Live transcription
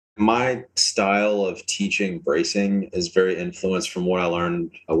My style of teaching bracing is very influenced from what I learned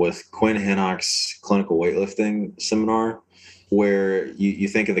with Quinn Hannock's clinical weightlifting seminar, where you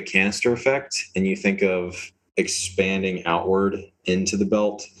think of the canister effect and you think of expanding outward into the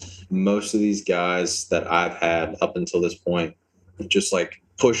belt. Most of these guys that I've had up until this point just like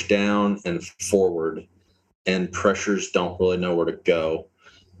push down and forward, and pressures don't really know where to go,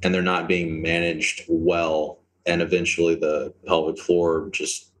 and they're not being managed well. And eventually the pelvic floor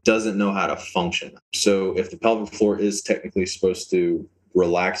just doesn't know how to function. So if the pelvic floor is technically supposed to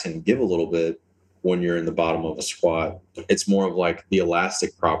relax and give a little bit when you're in the bottom of a squat, it's more of like the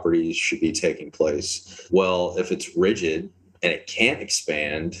elastic properties should be taking place. Well, if it's rigid and it can't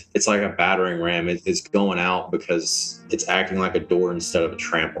expand, it's like a battering ram. It's going out because it's acting like a door instead of a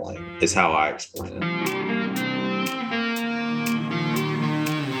trampoline, is how I explain it.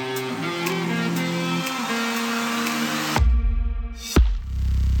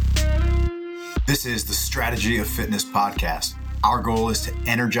 This is the Strategy of Fitness podcast. Our goal is to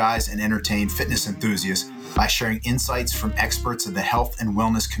energize and entertain fitness enthusiasts by sharing insights from experts in the health and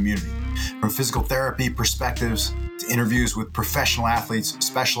wellness community, from physical therapy perspectives to interviews with professional athletes,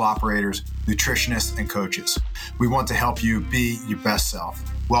 special operators, nutritionists, and coaches. We want to help you be your best self.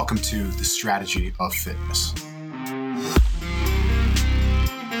 Welcome to the Strategy of Fitness.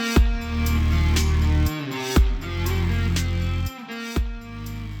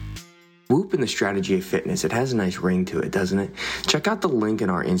 Whoop and the Strategy of Fitness. It has a nice ring to it, doesn't it? Check out the link in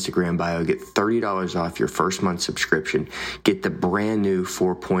our Instagram bio. Get $30 off your first month subscription. Get the brand new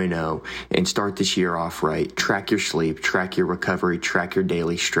 4.0 and start this year off right. Track your sleep, track your recovery, track your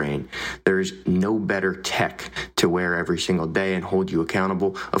daily strain. There's no better tech to wear every single day and hold you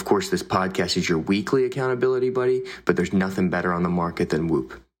accountable. Of course, this podcast is your weekly accountability buddy, but there's nothing better on the market than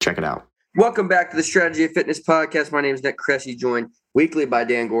Whoop. Check it out. Welcome back to the Strategy of Fitness podcast. My name is Nick Cressy, joined weekly by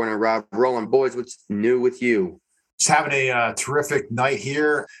Dan Gordon and Rob Rowland. Boys, what's new with you? Just having a terrific night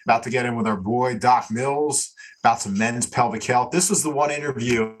here. About to get in with our boy, Doc Mills, about some men's pelvic health. This was the one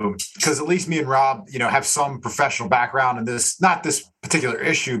interview, because at least me and Rob, have some professional background in this, not this particular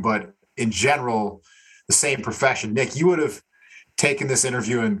issue, but in general, the same profession. Nick, you would have taken this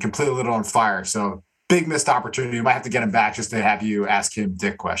interview and completely lit it on fire. So big missed opportunity. You might have to get him back just to have you ask him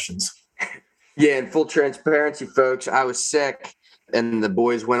dick questions. Yeah, in full transparency, folks, I was sick and the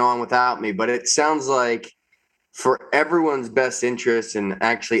boys went on without me, but it sounds like for everyone's best interest in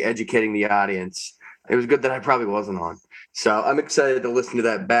actually educating the audience, it was good that I probably wasn't on. So I'm excited to listen to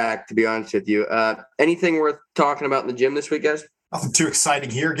that back, to be honest with you. Anything worth talking about in the gym this week, guys? Nothing too exciting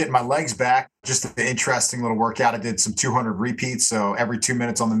here. Getting my legs back. Just an interesting little workout. I did some 200 repeats. So every 2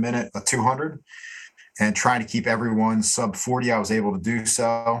 minutes on the minute, a 200. And trying to keep everyone sub 40, I was able to do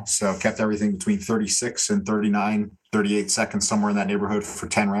so. So kept everything between 36 and 39, 38 seconds, somewhere in that neighborhood for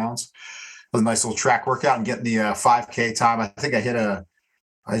 10 rounds. It was a nice little track workout and getting the 5K time. I think I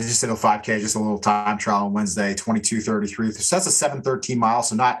just did a 5K, just a little time trial on Wednesday, 22:33. So that's a 7:13 mile.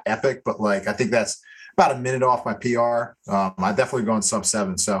 So not epic, but I think that's about a minute off my PR. I definitely going sub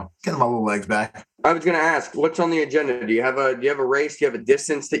 7. So getting my little legs back. I was going to ask, what's on the agenda? Do you have a race? Do you have a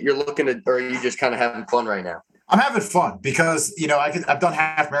distance that you're looking at, or are you just kind of having fun right now? I'm having fun because, I've done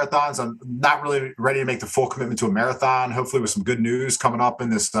half marathons. I'm not really ready to make the full commitment to a marathon. Hopefully with some good news coming up in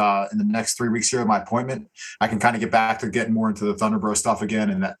the next 3 weeks here at my appointment, I can kind of get back to getting more into the Thunderbro stuff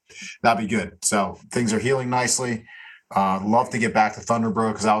again, and that'd be good. So things are healing nicely. Love to get back to Thunderbro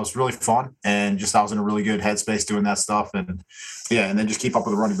because that was really fun, and I was in a really good headspace doing that stuff, and then just keep up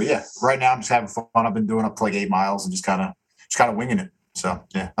with the running. But yeah, right now I'm just having fun. I've been doing up to 8 miles and just kind of winging it. So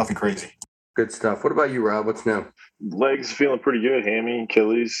yeah, nothing crazy. Good stuff. What about you, Rob? What's new? Legs feeling pretty good. Hammy,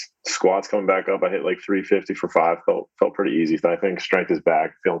 Achilles, squats coming back up. I hit 350 for 5. Felt pretty easy. I think strength is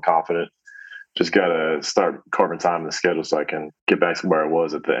back. Feeling confident. Just gotta start carving time in the schedule so I can get back to where I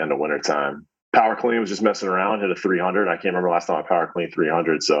was at the end of winter time. Power clean was just messing around, hit a 300. I can't remember last time I power clean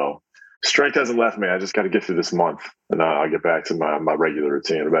 300. So strength hasn't left me. I just got to get through this month, and I'll get back to my regular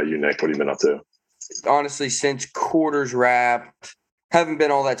routine. What about you, Nick? What have you been up to? Honestly, since quarters wrapped, haven't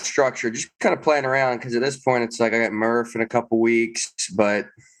been all that structured. Just kind of playing around because at this point it's like I got Murph in a couple weeks, but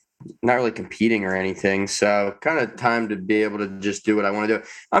not really competing or anything. So kind of time to be able to just do what I want to do.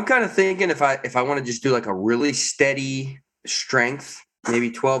 I'm kind of thinking if I want to just do a really steady strength, maybe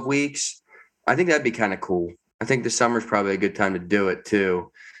 12 weeks, I think that'd be kind of cool. I think the summer's probably a good time to do it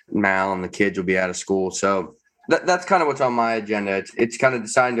too. Mal and the kids will be out of school. So that's kind of what's on my agenda. It's kind of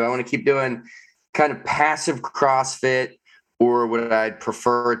deciding, do I want to keep doing kind of passive CrossFit, or would I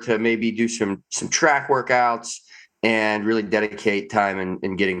prefer to maybe do some track workouts and really dedicate time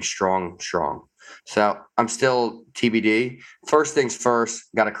in getting strong? So I'm still TBD. First things first,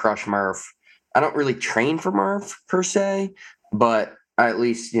 got to crush Murph. I don't really train for Murph per se, but I at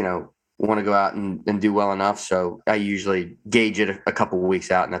least, want to go out and do well enough. So I usually gauge it a couple of weeks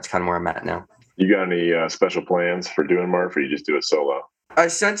out, and that's kind of where I'm at now. You got any special plans for doing Murph, or you just do it solo? I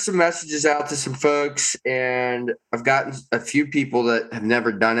sent some messages out to some folks, and I've gotten a few people that have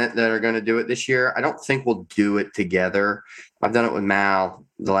never done it that are going to do it this year. I don't think we'll do it together. I've done it with Mal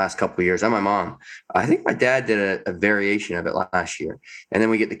the last couple of years, and my mom. I think my dad did a variation of it last year. And then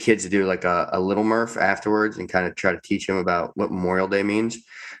we get the kids to do like a little Murph afterwards and kind of try to teach them about what Memorial Day means.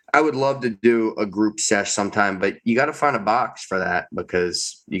 I would love to do a group sesh sometime, but you got to find a box for that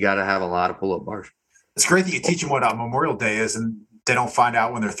because you got to have a lot of pull-up bars. It's great that you teach them what Memorial Day is, and they don't find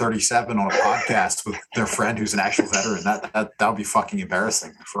out when they're 37 on a podcast with their friend who's an actual veteran. That'll be fucking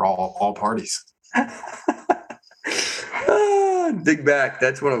embarrassing for all parties. Dig back.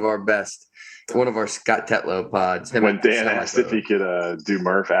 That's one of our best. One of our Scott Tetlow pods. When Dan asked if he could do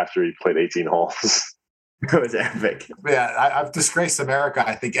Murph after he played 18 holes. It was epic. Yeah, I've disgraced America.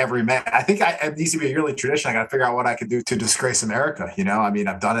 I think every man. I think it needs to be a yearly tradition. I got to figure out what I could do to disgrace America.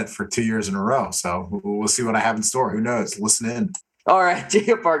 I've done it for 2 years in a row. So we'll see what I have in store. Who knows? Listen in. All right,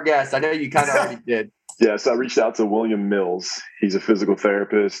 Jacob, our guest. I know you kind of already did. Yeah, so I reached out to William Mills. He's a physical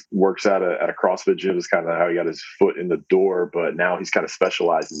therapist, works at a CrossFit gym. Is kind of how he got his foot in the door. But now he's kind of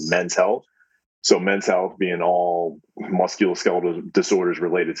specialized in men's health. So men's health being all musculoskeletal disorders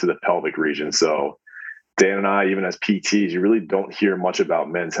related to the pelvic region. So Dan and I, even as PTs, you really don't hear much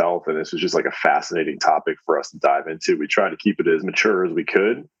about men's health. And this was just like a fascinating topic for us to dive into. We tried to keep it as mature as we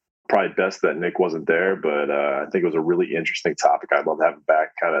could. Probably best that Nick wasn't there, but I think it was a really interesting topic. I'd love to have him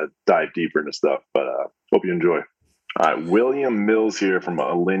back, kind of dive deeper into stuff, but hope you enjoy. All right, William Mills here from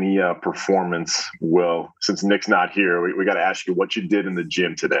Alinea Performance. Well, since Nick's not here, we got to ask you what you did in the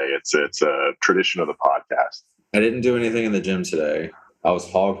gym today. It's a tradition of the podcast. I didn't do anything in the gym today. I was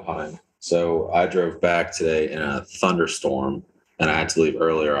hog hunting. So I drove back today in a thunderstorm, and I had to leave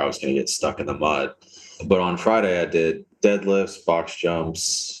earlier. I was going to get stuck in the mud. But on Friday, I did deadlifts, box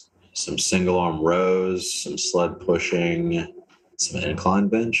jumps, some single arm rows, some sled pushing, some incline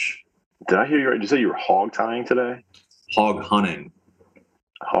bench. Did I hear you right? Did you say you were hog tying today? Hog hunting.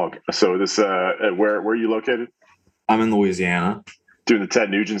 Hog. So this, where are you located? I'm in Louisiana. Doing the Ted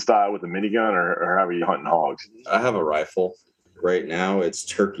Nugent style with a minigun, or how are you hunting hogs? I have a rifle. Right now it's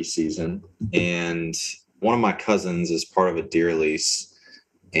turkey season, and one of my cousins is part of a deer lease.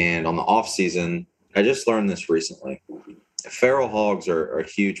 And on the off season, I just learned this recently. Feral hogs are a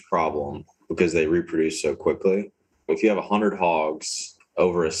huge problem because they reproduce so quickly. If you have 100 hogs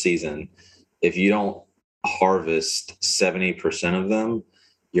over a season, if you don't harvest 70% of them,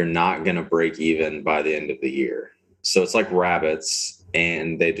 you're not going to break even by the end of the year. So it's like rabbits,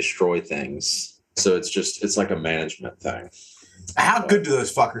 and they destroy things. So it's like a management thing. How good do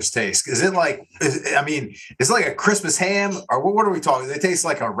those fuckers taste? Is it like a Christmas ham, or what are we talking? They taste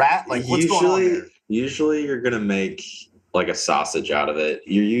like a rat? Like what's going on there? Usually you're going to make like a sausage out of it.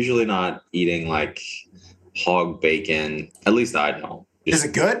 You're usually not eating like hog bacon. At least I don't. Is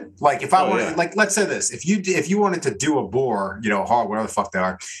it good? Like if I wanted, like, let's say this, if you wanted to do a boar, hog, whatever the fuck they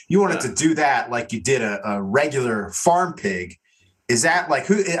are, you wanted to do that like you did a regular farm pig. Is that like,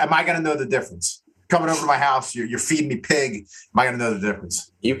 who am I going to know the difference? Coming over to my house, you're feeding me pig. Am I going to know the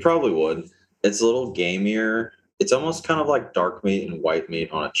difference? You probably would. It's a little gamier. It's almost kind of like dark meat and white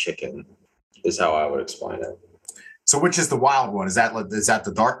meat on a chicken is how I would explain it. So which is the wild one? Is that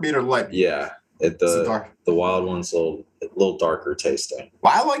the dark meat or light meat? Yeah. The wild one's a little darker tasting.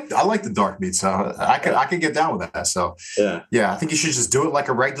 Well, I like the dark meat, so I could get down with that. So yeah, I think you should just do it like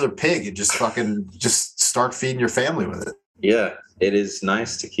a regular pig and just start feeding your family with it. Yeah, it is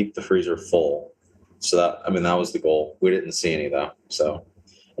nice to keep the freezer full. So that was the goal. We didn't see any though. So,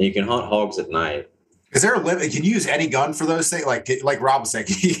 and you can hunt hogs at night. Is there a limit? Can you use any gun for those things? Like Rob was saying,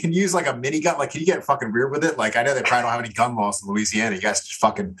 you can use like a mini gun. Like, can you get fucking weird with it? Like, I know they probably don't have any gun laws in Louisiana. You guys just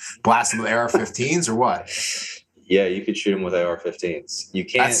fucking blast them with AR-15s or what? Yeah, you could shoot them with AR-15s. You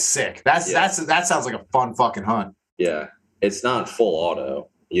can't. That's sick. That sounds like a fun fucking hunt. Yeah, it's not full auto.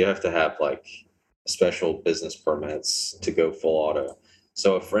 You have to have like special business permits to go full auto.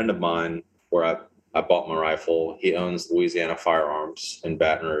 So a friend of mine, where I bought my rifle. He owns Louisiana Firearms in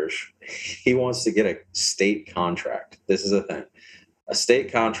Baton Rouge. He wants to get a state contract. This is a thing. A state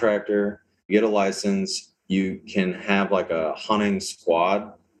contractor, you get a license, you can have like a hunting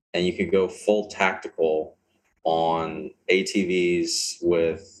squad, and you can go full tactical on ATVs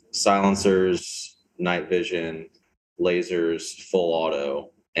with silencers, night vision, lasers, full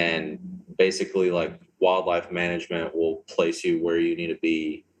auto. And basically like wildlife management will place you where you need to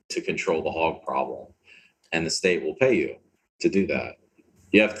be to control the hog problem, and the state will pay you to do that.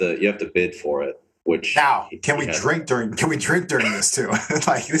 You have to bid for it. Which now, can we drink during this too?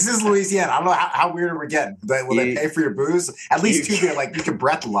 Like, this is Louisiana. I don't know how weird we're getting. Will they pay for your booze? At least two beer, like you can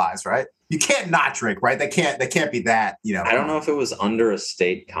breathalyze, right? You can't not drink, right? They can't be that, I don't know if it was under a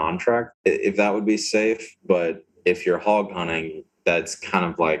state contract, if that would be safe, but if you're hog hunting, that's kind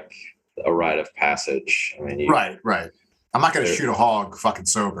of like a rite of passage. I mean, right. I'm not going to shoot a hog fucking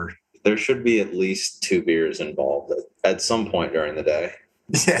sober. There should be at least 2 beers involved at some point during the day.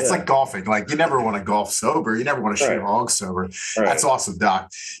 Yeah, it's like golfing. Like, you never want to golf sober. You never want to shoot a hog sober. Right. That's awesome, Doc.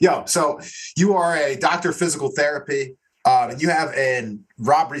 Yo, so you are a doctor of physical therapy. And you have, and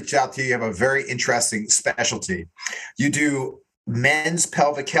Rob reached out to you. You have a very interesting specialty. You do men's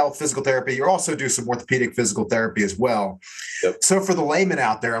pelvic health physical therapy. You also do some orthopedic physical therapy as well. Yep. So for the layman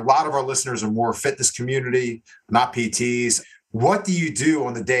out there, a lot of our listeners are more fitness community, not PTs. What do you do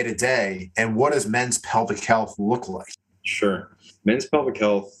on the day-to-day, and what does men's pelvic health look like? Sure. Men's pelvic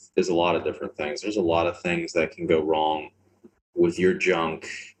health is a lot of different things. There's a lot of things that can go wrong with your junk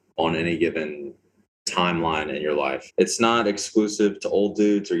on any given timeline in your life. It's not exclusive to old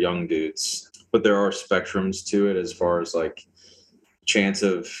dudes or young dudes, but there are spectrums to it as far as like chance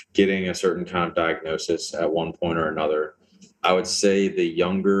of getting a certain kind of diagnosis at one point or another. I would say the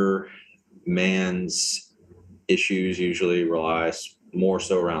younger man's issues usually relies more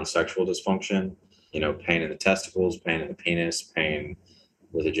so around sexual dysfunction. Pain in the testicles, pain in the penis, pain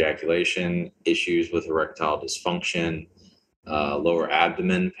with ejaculation, issues with erectile dysfunction, lower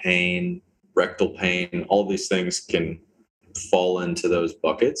abdomen pain, rectal pain. All these things can fall into those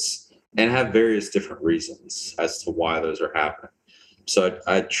buckets and have various different reasons as to why those are happening. So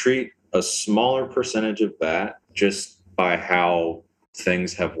I treat a smaller percentage of that just by how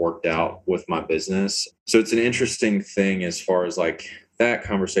things have worked out with my business. So it's an interesting thing as far as like that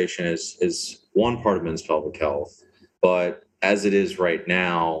conversation is one part of men's pelvic health, but as it is right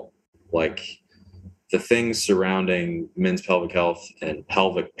now, like the things surrounding men's pelvic health and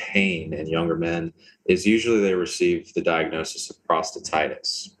pelvic pain in younger men is usually they receive the diagnosis of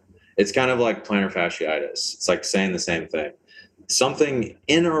prostatitis. It's kind of like plantar fasciitis. It's like saying the same thing. Something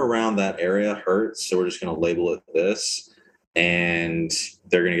in or around that area hurts, so we're just going to label it this, and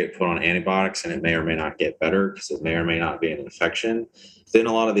they're going to get put on antibiotics, and it may or may not get better because it may or may not be an infection. Then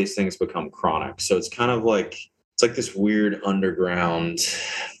a lot of these things become chronic. So it's kind of like, it's like this weird underground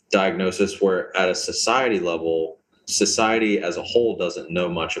diagnosis where at a society level, society as a whole doesn't know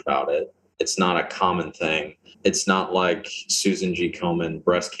much about it. It's not a common thing. It's not like Susan G. Komen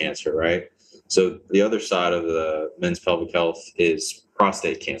breast cancer, right? So the other side of the men's pelvic health is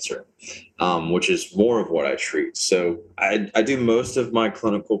prostate cancer, which is more of what I treat. So I do most of my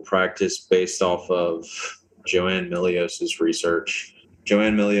clinical practice based off of Joanne Milios's research.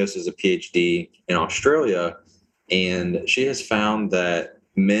 Joanne Milios is a PhD in Australia, and she has found that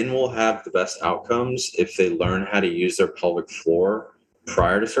men will have the best outcomes if they learn how to use their pelvic floor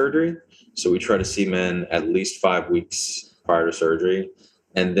prior to surgery. So we try to see men at least 5 weeks prior to surgery.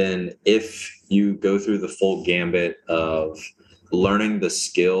 And then if you go through the full gambit of learning the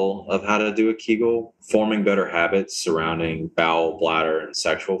skill of how to do a Kegel, forming better habits surrounding bowel, bladder, and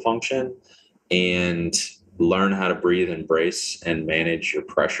sexual function, and learn how to breathe and brace and manage your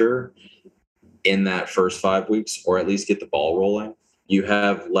pressure in that first 5 weeks, or at least get the ball rolling, you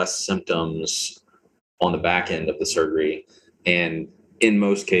have less symptoms on the back end of the surgery. And in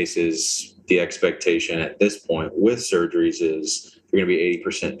most cases, the expectation at this point with surgeries is you're going to be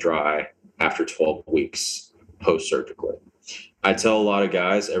 80% dry after 12 weeks post-surgically. I tell a lot of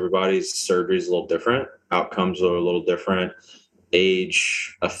guys, everybody's surgery is a little different. Outcomes are a little different.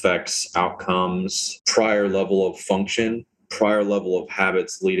 Age affects outcomes, prior level of function, prior level of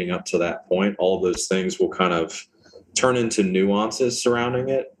habits leading up to that point. All of those things will kind of turn into nuances surrounding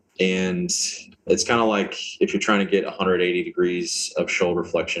it. And it's kind of like if you're trying to get 180 degrees of shoulder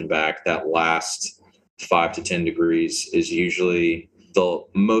flexion back, that last 5 to 10 degrees is usually the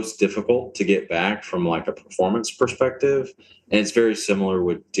most difficult to get back from like a performance perspective. And it's very similar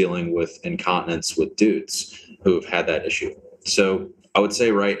with dealing with incontinence with dudes who have had that issue. So I would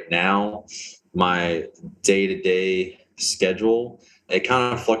say right now, my day-to-day schedule, it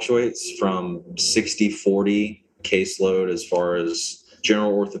kind of fluctuates from 60-40 caseload as far as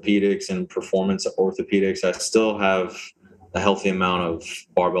general orthopedics and performance orthopedics. I still have a healthy amount of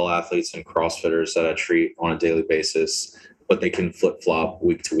barbell athletes and CrossFitters that I treat on a daily basis, but they can flip-flop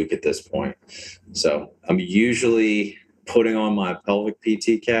week to week at this point. So I'm usually putting on my pelvic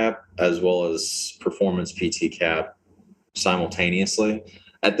PT cap as well as performance PT cap simultaneously.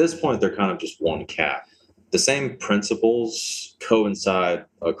 At this point, they're kind of just one cap. the same principles coincide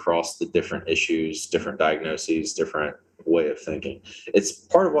across the different issues, different diagnoses, different way of thinking. It's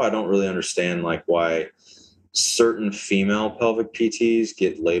part of why I don't really understand like why certain female pelvic PTs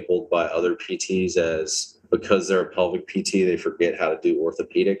get labeled by other PTs as because they're a pelvic PT, they forget how to do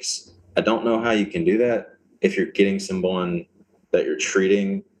orthopedics. I don't know how you can do that if you're getting someone that you're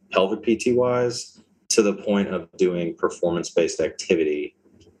treating pelvic PT wise to the point of doing performance-based activity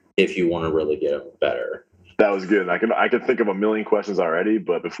if you want to really get them better. That was good. I could think of a million questions already,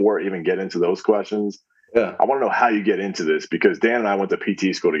 but before I even get into those questions, yeah, I want to know how you get into this, because Dan and I went to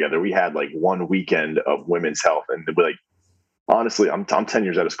PT school together. We had like one weekend of women's health, and we like, honestly, I'm 10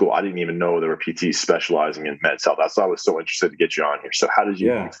 years out of school. I didn't even know there were PTs specializing in men's health. That's why I was so interested to get you on here. So how did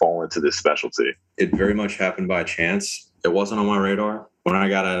you fall into this specialty? It very much happened by chance. It wasn't on my radar. When I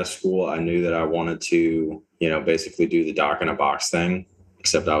got out of school, I knew that I wanted to, basically do the doc in a box thing,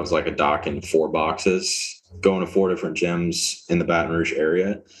 except I was like a doc in 4 boxes, going to 4 different gyms in the Baton Rouge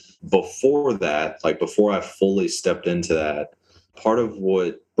area. Before that, like before I fully stepped into that, part of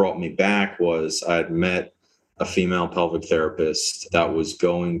what brought me back was I had met a female pelvic therapist that was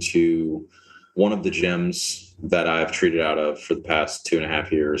going to one of the gyms that I've treated out of for the past 2.5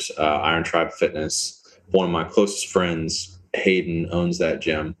 years, Iron Tribe Fitness. One of my closest friends, Hayden, owns that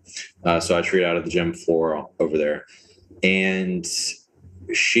gym. So I treat out of the gym floor over there. And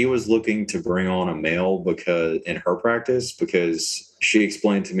she was looking to bring on a male because in her practice, because she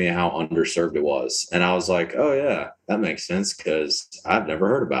explained to me how underserved it was. And I was like, oh yeah, that makes sense because I've never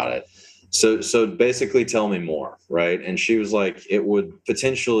heard about it. So basically tell me more, right? And she was like, it would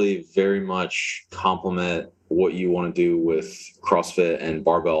potentially very much complement what you want to do with CrossFit and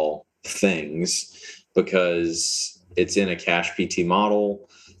barbell things because it's in a cash PT model.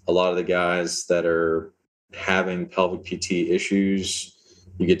 A lot of the guys that are having pelvic PT issues,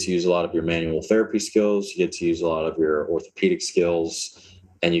 you get to use a lot of your manual therapy skills, you get to use a lot of your orthopedic skills,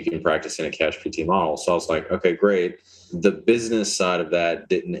 and you can practice in a cash PT model. So I was like, okay, great. The business side of that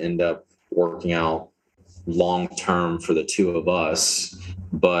didn't end up working out long term for the two of us,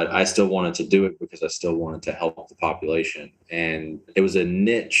 but I still wanted to do it because I still wanted to help the population. And it was a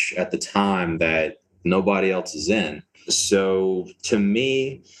niche at the time that nobody else is in. So to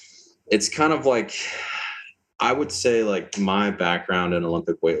me, it's kind of like, I would say like my background in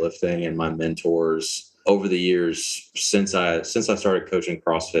Olympic weightlifting and my mentors over the years since I started coaching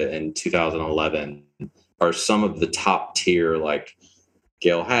CrossFit in 2011 are some of the top tier, like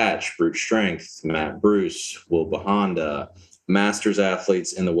Gail Hatch, Brute Strength, Matt Bruce, Will Bahanda, masters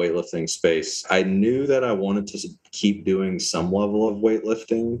athletes in the weightlifting space. I knew that I wanted to keep doing some level of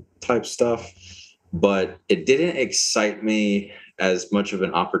weightlifting type stuff, but it didn't excite me as much of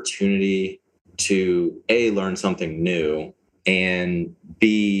an opportunity to A, learn something new, and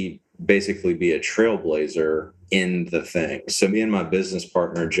B, basically be a trailblazer in the thing. So me and my business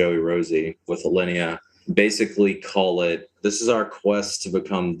partner, Joey Rosie with Alinea, basically call it, this is our quest to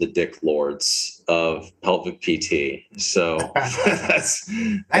become the Dick Lords of pelvic PT. So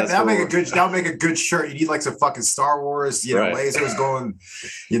that'll make a good shirt. You need like some fucking Star Wars, right. Lasers going,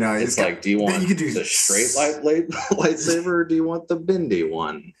 it's like, do you want the straight lightsaber or do you want the bendy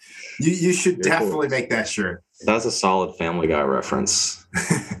one? You should definitely make that shirt. That's a solid Family Guy reference.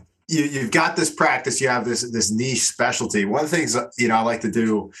 You've got this practice. You have this niche specialty. One of the things I like to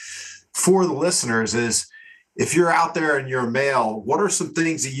do for the listeners is, if you're out there and you're a male, what are some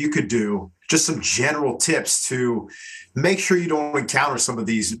things that you could do? Just some general tips to make sure you don't encounter some of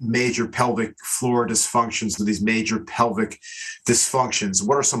these major pelvic floor dysfunctions or these major pelvic dysfunctions.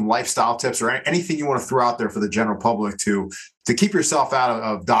 What are some lifestyle tips or anything you want to throw out there for the general public to keep yourself out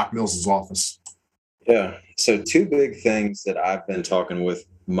of Doc Mills's office? Yeah. So 2 big things that I've been talking with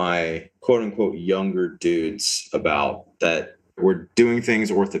my quote unquote younger dudes about that we're doing things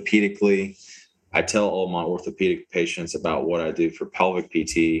orthopedically. I tell all my orthopedic patients about what I do for pelvic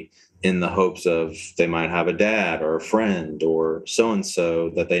PT in the hopes of they might have a dad or a friend or so-and-so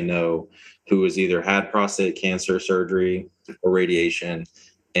that they know who has either had prostate cancer surgery or radiation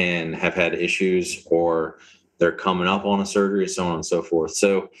and have had issues, or they're coming up on a surgery, so on and so forth.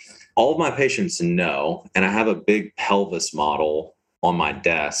 So all of my patients know, and I have a big pelvis model on my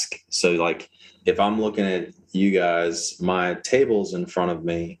desk. So like if I'm looking at you guys, my table's in front of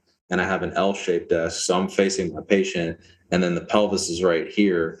me and I have an L-shaped desk. So I'm facing my patient and then the pelvis is right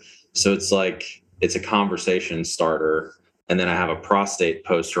here. So it's like, it's a conversation starter. And then I have a prostate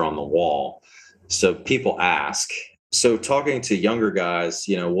poster on the wall. So people ask. So talking to younger guys,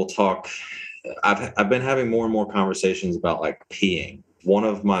 we'll talk. I've been having more and more conversations about like peeing One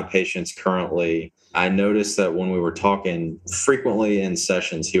of my patients currently, I noticed that when we were talking frequently in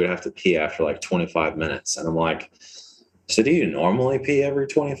sessions, he would have to pee after like 25 minutes. And I'm like, so do you normally pee every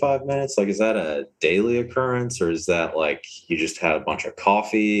 25 minutes? Like, is that a daily occurrence, or is that like you just had a bunch of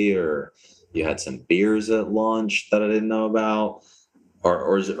coffee, or you had some beers at lunch that I didn't know about?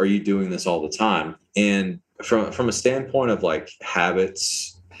 Or are you doing this all the time? And from a standpoint of like habit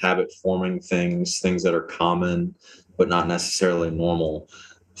forming things that are common, but not necessarily normal,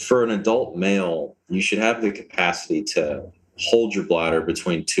 for an adult male, you should have the capacity to hold your bladder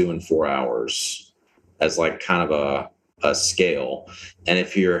between 2 and 4 hours as like kind of a scale. And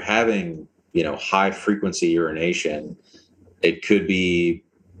if you're having, high frequency urination, it could be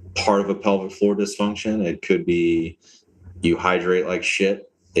part of a pelvic floor dysfunction. It could be you hydrate like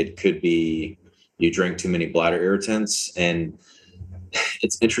shit. It could be you drink too many bladder irritants. And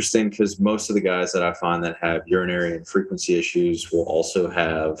it's interesting because most of the guys that I find that have urinary and frequency issues will also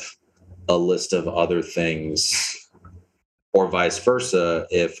have a list of other things, or vice versa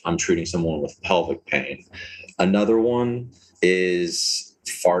if I'm treating someone with pelvic pain. Another one is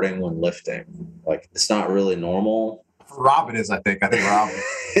farting when lifting. Like, it's not really normal. Rob it is, I think. Rob,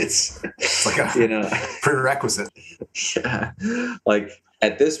 it's like a prerequisite. Yeah. Like,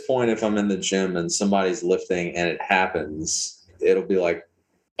 at this point, if I'm in the gym and somebody's lifting and it happens, it'll be like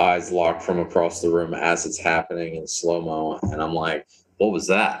eyes locked from across the room as it's happening in slow-mo. And I'm like, what was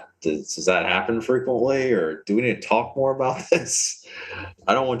that? Does that happen frequently, or do we need to talk more about this?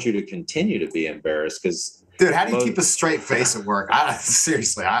 I don't want you to continue to be embarrassed because, dude, how do you keep a straight face at work?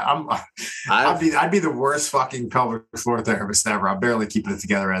 Seriously, I'd be the worst fucking pelvic floor therapist ever. I'm barely keeping it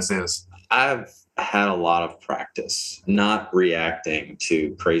together as is. I've had a lot of practice not reacting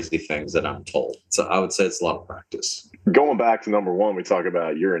to crazy things that I'm told. So I would say it's a lot of practice. Going back to number one, we talk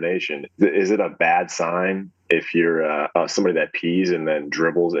about urination. Is it a bad sign if you're somebody that pees and then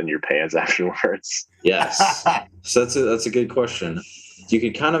dribbles in your pants afterwards? Yes. So that's a good question. You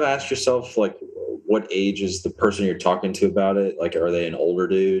could kind of ask yourself, like, what age is the person you're talking to about it? Like, are they an older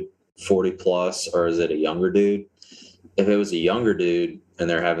dude, 40 plus, or is it a younger dude? If it was a younger dude and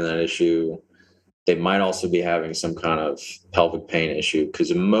they're having that issue, they might also be having some kind of pelvic pain issue,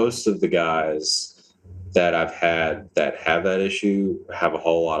 because most of the guys that I've had that have that issue have a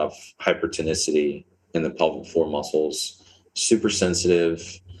whole lot of hypertonicity in the pelvic floor muscles, super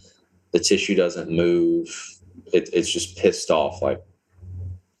sensitive. The tissue doesn't move. It's just pissed off like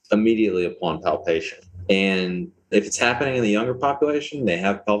immediately upon palpation. And if it's happening in the younger population, they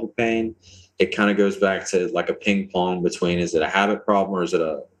have pelvic pain. It kind of goes back to like a ping pong between, is it a habit problem or is it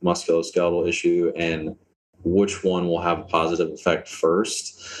a musculoskeletal issue, and which one will have a positive effect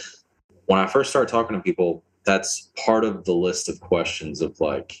first? When I first start talking to people, that's part of the list of questions of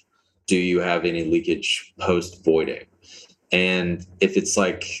like, do you have any leakage post voiding? And if it's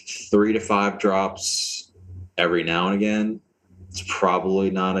like 3 to 5 drops every now and again, it's probably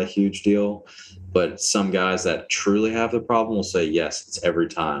not a huge deal. But some guys that truly have the problem will say, yes, it's every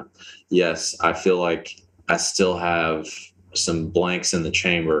time. Yes, I feel like I still have some blanks in the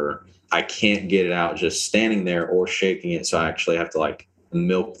chamber. I can't get it out just standing there or shaking it. So I actually have to like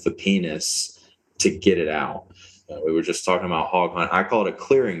milk the penis to get it out. We were just talking about hog hunt. I call it a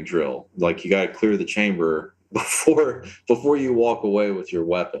clearing drill. Like, you got to clear the chamber before you walk away with your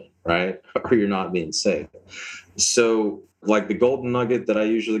weapon, right? Or you're not being safe. So like the golden nugget that I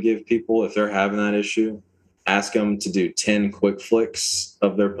usually give people, if they're having that issue, ask them to do 10 quick flicks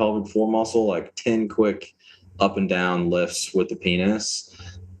of their pelvic floor muscle, like 10 quick up and down lifts with the penis.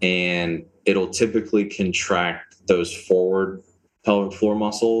 And it'll typically contract those forward pelvic floor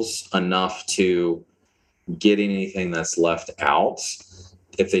muscles enough to get anything that's left out.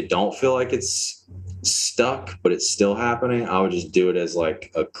 If they don't feel like it's stuck, but it's still happening, I would just do it as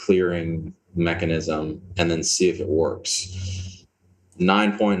like a clearing mechanism and then see if it works.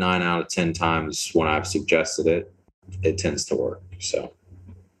 9.9 out of 10 times when I've suggested it, it tends to work. So,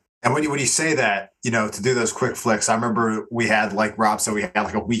 and when you say that, to do those quick flicks, I remember we had, like Rob said, we had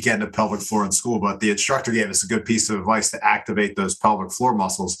like a weekend of pelvic floor in school, but the instructor gave us a good piece of advice to activate those pelvic floor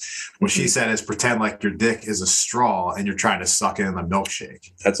muscles. What she said is pretend like your dick is a straw and you're trying to suck in a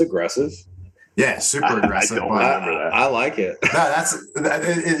milkshake. That's aggressive. Yeah, super aggressive. I like it. No,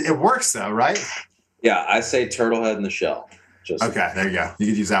 it works though, right? Yeah, I say turtle head in the shell. Okay, there you go. You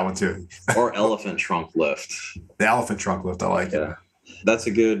could use that one too. Or elephant trunk lift. The elephant trunk lift, I like it. That's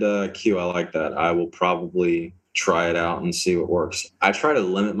a good cue. I like that. I will probably try it out and see what works. I try to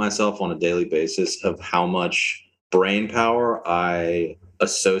limit myself on a daily basis of how much brain power I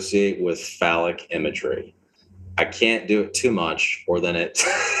associate with phallic imagery. I can't do it too much, or then it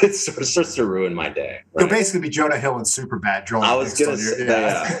sort of starts to ruin my day. Right? You'll basically be Jonah Hill in Superbad drawing. I was gonna say,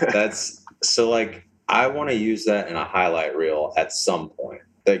 that's so. Like, I want to use that in a highlight reel at some point.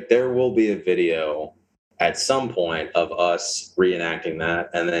 Like, there will be a video at some point of us reenacting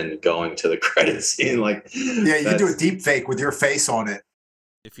that, and then going to the credit scene. Like, yeah, you can do a deep fake with your face on it.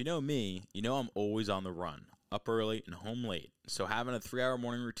 If you know me, you know I'm always on the run, up early and home late. So having a 3-hour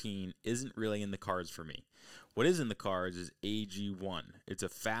morning routine isn't really in the cards for me. What is in the cards is AG1. It's a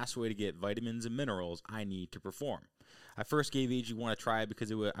fast way to get vitamins and minerals I need to perform. I first gave AG1 a try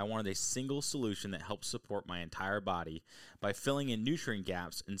because I wanted a single solution that helps support my entire body by filling in nutrient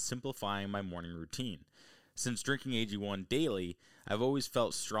gaps and simplifying my morning routine. Since drinking AG1 daily, I've always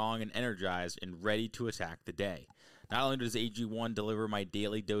felt strong and energized and ready to attack the day. Not only does AG1 deliver my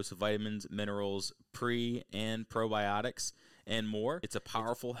daily dose of vitamins, minerals, pre- and probiotics, and more, it's a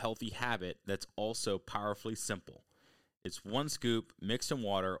powerful, healthy habit that's also powerfully simple. It's 1 scoop mixed in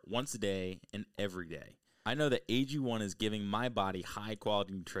water once a day and every day. I know that AG1 is giving my body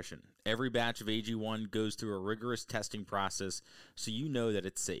high-quality nutrition. Every batch of AG1 goes through a rigorous testing process, so you know that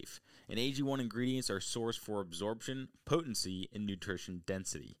it's safe. And AG1 ingredients are sourced for absorption, potency, and nutrition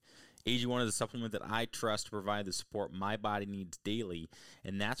density. AG1 is a supplement that I trust to provide the support my body needs daily,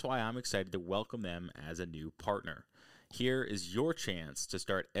 and that's why I'm excited to welcome them as a new partner. Here is your chance to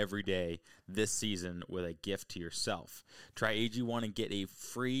start every day this season with a gift to yourself. Try AG1 and get a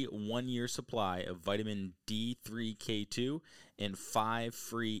free 1-year supply of vitamin D3K2 and 5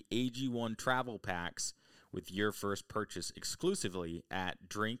 free AG1 travel packs with your first purchase exclusively at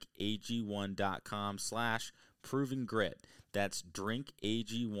drinkag1.com/provengrit. That's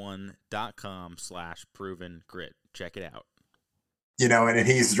drinkag1.com/provengrit. Check it out. You know, and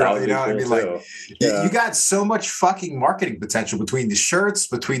he's drawing, you know, I mean, like, you got so much fucking marketing potential between the shirts,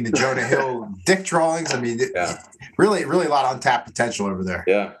 between the Jonah Hill dick drawings. I mean, really, really a lot of untapped potential over there.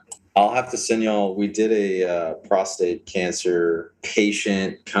 Yeah. I'll have to send y'all, we did a prostate cancer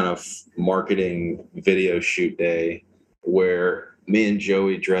patient kind of marketing video shoot day where me and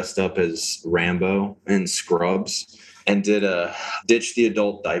Joey dressed up as Rambo in scrubs and did a ditch the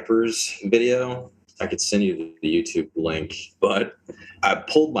adult diapers video. I could send you the YouTube link, but I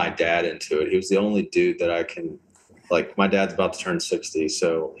pulled my dad into it. He was the only dude that I can, like, my dad's about to turn 60.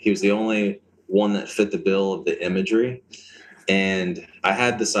 So he was the only one that fit the bill of the imagery. And I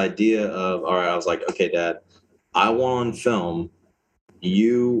had this idea of, all right, I was like, okay, Dad, I want on film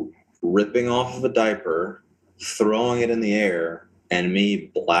you ripping off of a diaper, throwing it in the air, and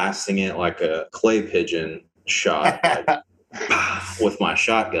me blasting it like a clay pigeon shot like, with my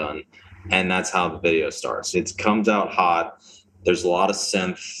shotgun. And that's how the video starts. It comes out hot. There's a lot of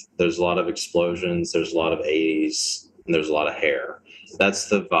synth. There's a lot of explosions. There's a lot of 80s. And there's a lot of hair. That's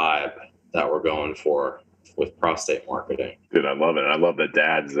the vibe that we're going for with prostate marketing. Dude, I love it. I love that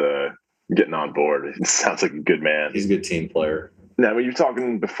Dad's getting on board. It sounds like a good man. He's a good team player. Now, when you were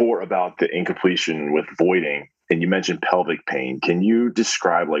talking before about the incompletion with voiding, and you mentioned pelvic pain, can you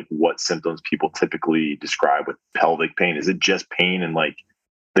describe like what symptoms people typically describe with pelvic pain? Is it just pain in like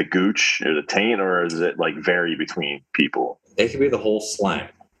the gooch or the taint, or is it like vary between people? It could be the whole slang.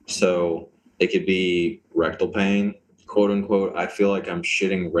 So it could be rectal pain, quote unquote. I feel like I'm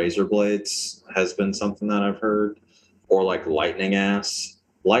shitting razor blades has been something that I've heard, or like lightning ass.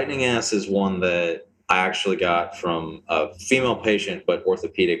 Lightning ass is one that I actually got from a female patient, but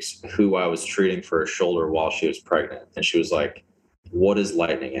orthopedics, who I was treating for a shoulder while she was pregnant. And she was like, what is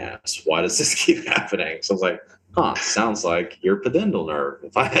lightning ass? Why does this keep happening? So I was like, sounds like your pudendal nerve,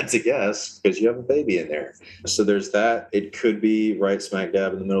 if I had to guess, because you have a baby in there. So there's that. It could be right smack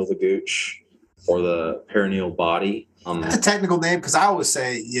dab in the middle of the gooch or the perineal body. That's a technical name, because I always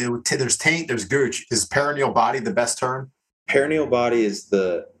say, you know, there's taint, there's gooch. Is perineal body the best term? Perineal body is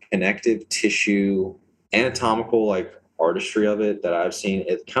the connective tissue, anatomical like artistry of it that I've seen.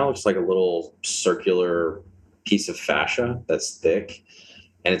 It kind of looks like a little circular piece of fascia that's thick.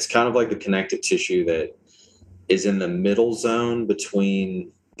 And it's kind of like the connective tissue that is in the middle zone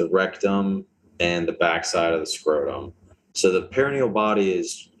between the rectum and the backside of the scrotum. So the perineal body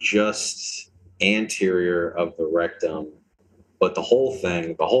is just anterior of the rectum, but the whole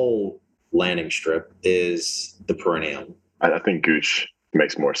thing, the whole landing strip is the perineum. I think gooch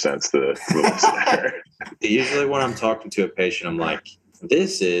makes more sense to the listener. Usually when I'm talking to a patient, I'm like,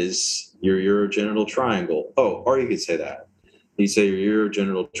 this is your urogenital triangle. Oh, or you could say that. You say your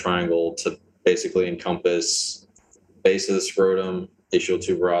urogenital triangle to basically encompass base of the scrotum, ischial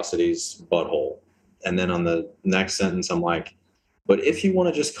tuberosities, butthole. And then on the next sentence, I'm like, but if you want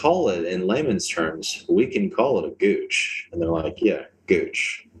to just call it in layman's terms, we can call it a gooch. And they're like, yeah,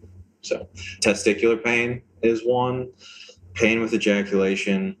 gooch. So testicular pain, is one. Pain with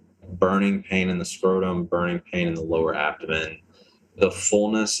ejaculation, burning pain in the scrotum, burning pain in the lower abdomen. The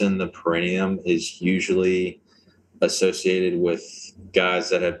fullness in the perineum is usually associated with guys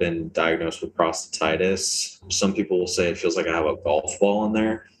that have been diagnosed with prostatitis. Some people will say it feels like I have a golf ball in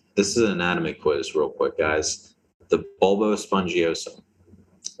there. This is an anatomy quiz, real quick, guys. The bulbospongiosum.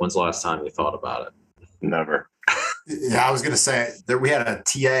 When's the last time you thought about it? Never. Yeah, I was going to say that we had a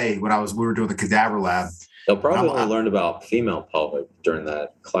TA when we were doing the cadaver lab. They'll probably only learned about female pelvic during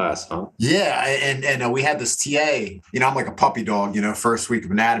that class, huh? Yeah, and we had this TA. I'm like a puppy dog. First week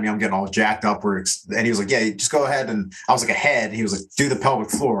of anatomy, I'm getting all jacked up. And he was like, "Yeah, just go ahead." And I was like, "A head." He was like, "Do the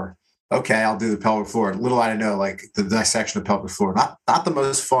pelvic floor." Okay, I'll do the pelvic floor. Little I know, like the dissection of pelvic floor, not the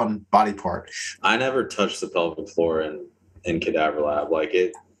most fun body part. I never touched the pelvic floor in cadaver lab.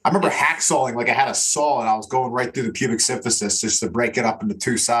 I remember hacksawing, like I had a saw and I was going right through the pubic symphysis just to break it up into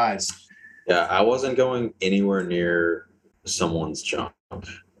two sides. Yeah, I wasn't going anywhere near someone's junk.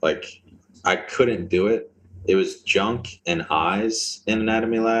 I couldn't do it. It was junk and eyes in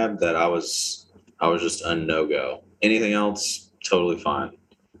anatomy lab that I was just a no-go. Anything else, totally fine.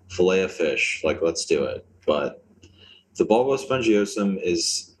 Fillet of fish, let's do it. But the bulbospongiosum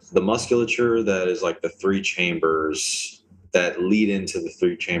is the musculature that is like the three chambers that lead into the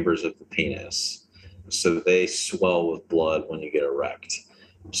three chambers of the penis. So they swell with blood when you get erect.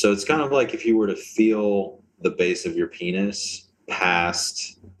 So it's kind of like if you were to feel the base of your penis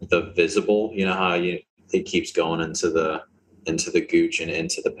past the visible, you know how it keeps going into the gooch and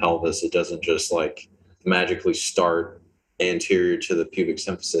into the pelvis. It doesn't just magically start anterior to the pubic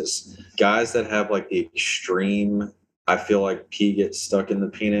symphysis. Guys that have the extreme, I feel like pee gets stuck in the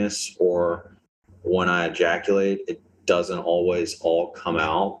penis, or when I ejaculate, it doesn't always all come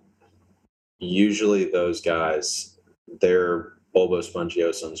out. Usually those guys, their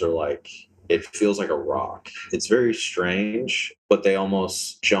bulbospongiosums are it feels like a rock. It's very strange, but they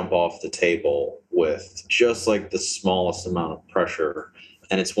almost jump off the table with just the smallest amount of pressure.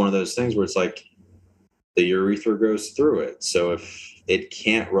 And it's one of those things where it's the urethra goes through it. So if it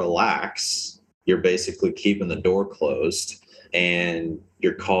can't relax, you're basically keeping the door closed and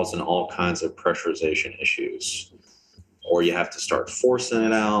you're causing all kinds of pressurization issues. Or you have to start forcing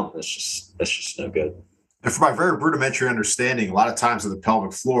it out. It's just no good. And for my very rudimentary understanding, a lot of times with the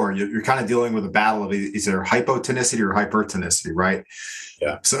pelvic floor, you're kind of dealing with a battle of either hypotonicity or hypertonicity, right?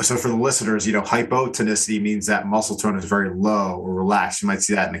 Yeah. So for the listeners, hypotonicity means that muscle tone is very low or relaxed. You might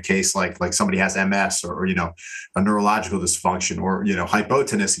see that in a case like somebody has MS or a neurological dysfunction, or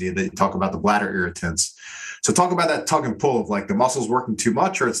hypotonicity. They talk about the bladder irritants. So talk about that tug and pull of the muscle's working too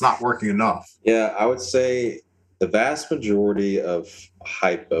much or it's not working enough. Yeah, I would say the vast majority of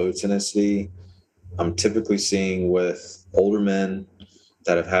hypotonicity I'm typically seeing with older men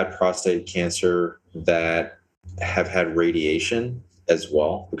that have had prostate cancer that have had radiation as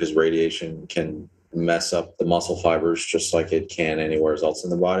well, because radiation can mess up the muscle fibers just like it can anywhere else in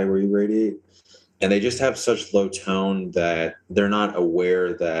the body where you radiate. And they just have such low tone that they're not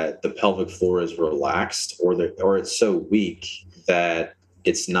aware that the pelvic floor is relaxed, or it's so weak that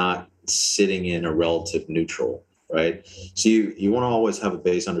it's not sitting in a relative neutral. Right. So you want to always have a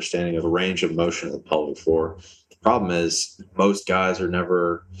base understanding of a range of motion of the pelvic floor. The problem is most guys are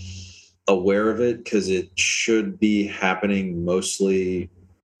never aware of it because it should be happening mostly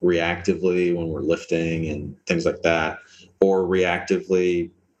reactively when we're lifting and things like that, or reactively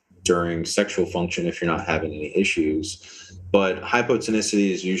during sexual function if you're not having any issues. But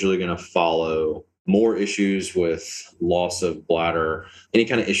hypotonicity is usually going to follow more issues with loss of bladder, any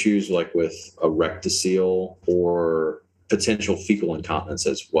kind of issues with erectocele or potential fecal incontinence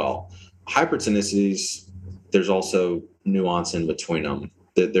as well. Hypertonicities, there's also nuance in between them.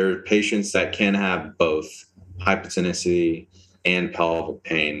 There are patients that can have both hypertonicity and pelvic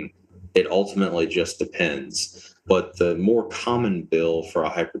pain. It ultimately just depends. But the more common bill for a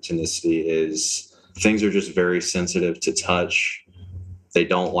hypertonicity is things are just very sensitive to touch. They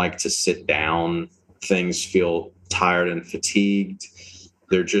don't like to sit down. Things feel tired and fatigued.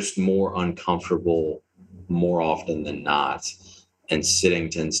 They're just more uncomfortable more often than not. And sitting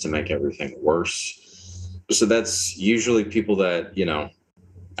tends to make everything worse. So that's usually people that,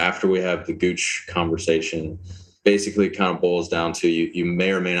 after we have the gooch conversation, basically it kind of boils down to you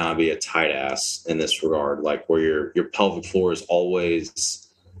may or may not be a tight ass in this regard, where your pelvic floor is always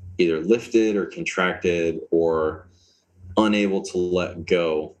either lifted or contracted or unable to let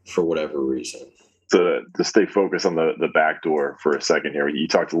go for whatever reason. To stay focused on the back door for a second here, you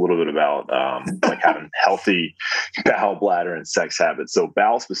talked a little bit about having healthy bowel, bladder, and sex habits. So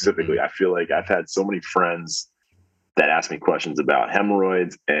bowel specifically, I feel like I've had so many friends that ask me questions about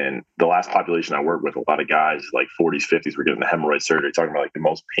hemorrhoids. And the last population I worked with, a lot of guys like 40s, 50s were getting the hemorrhoid surgery, talking about like the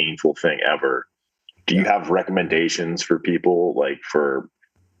most painful thing ever. Do you have recommendations for people, like for,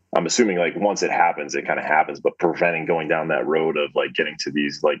 I'm assuming like once it happens, it kind of happens, but preventing going down that road of like getting to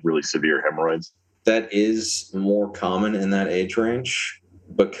these like really severe hemorrhoids? That is more common in that age range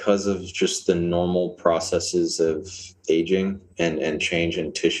because of just the normal processes of aging and change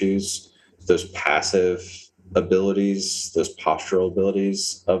in tissues. Those passive abilities, those postural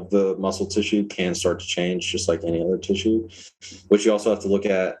abilities of the muscle tissue can start to change just like any other tissue. But you also have to look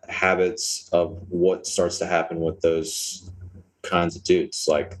at habits of what starts to happen with those kinds of dudes.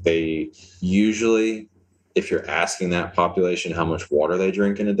 Like they usually, if you're asking that population how much water they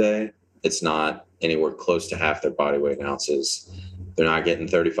drink in a day, it's not anywhere close to half their body weight in ounces. They're not getting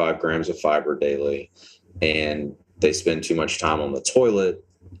 35 grams of fiber daily, and they spend too much time on the toilet.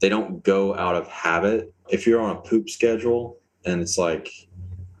 They don't go out of habit. If you're on a poop schedule and it's like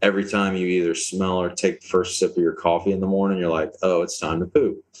every time you either smell or take the first sip of your coffee in the morning, you're like, oh, it's time to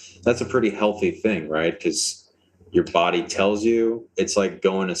poop. That's a pretty healthy thing, right? Because your body tells you. It's like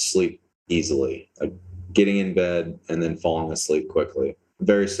going to sleep easily, like getting in bed and then falling asleep quickly.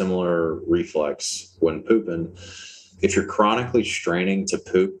 Very similar reflex when pooping. If you're chronically straining to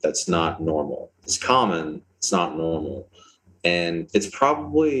poop, that's not normal. It's common. It's not normal. And it's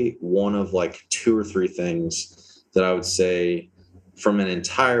probably one of like 2 or 3 things that I would say from an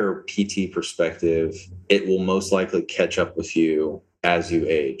entire PT perspective, it will most likely catch up with you as you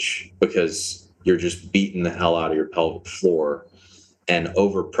age because you're just beating the hell out of your pelvic floor and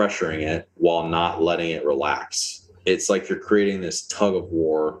overpressuring it while not letting it relax. It's like you're creating this tug of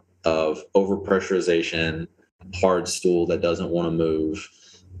war of overpressurization, hard stool that doesn't want to move,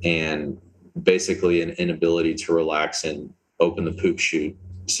 and basically an inability to relax and open the poop chute.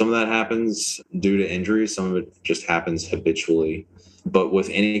 Some of that happens due to injury. Some of it just happens habitually. But with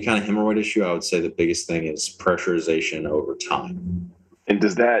any kind of hemorrhoid issue, I would say the biggest thing is pressurization over time. And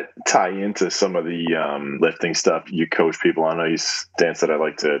does that tie into some of the lifting stuff you coach people? I know Dan said I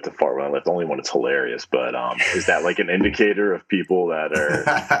like to fart when I lift, only when it's hilarious. But is that like an indicator of people that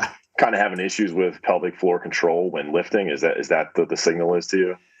are kind of having issues with pelvic floor control when lifting? Is that the signal is to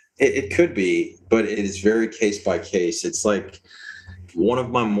you? It could be, but it is very case by case. It's like one of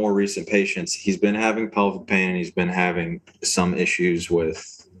my more recent patients, he's been having pelvic pain and he's been having some issues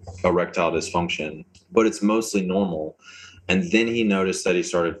with erectile dysfunction, but it's mostly normal. And then he noticed that he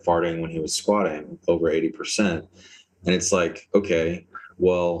started farting when he was squatting over 80%. And it's like, okay,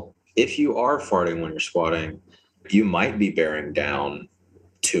 well, if you are farting when you're squatting, you might be bearing down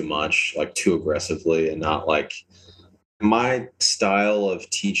too much, like too aggressively, and not like. My style of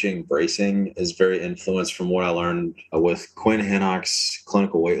teaching bracing is very influenced from what I learned with Quinn Hinnock's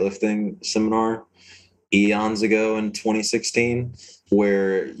clinical weightlifting seminar eons ago in 2016,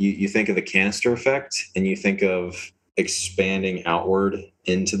 where you think of the canister effect and you think of expanding outward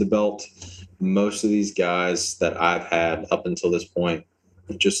into the belt. Most of these guys that I've had up until this point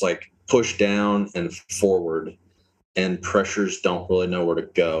just like push down and forward, and pressures don't really know where to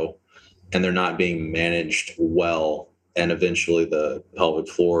go, and they're not being managed well. And eventually the pelvic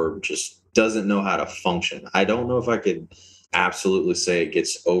floor just doesn't know how to function. I don't know if I could absolutely say it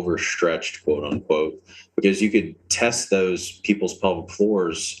gets overstretched, quote unquote, because you could test those people's pelvic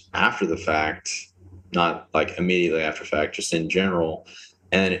floors after the fact, not like immediately after fact, just in general,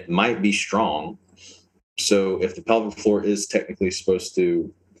 and it might be strong. So if the pelvic floor is technically supposed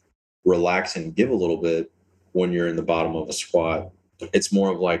to relax and give a little bit when you're in the bottom of a squat, it's more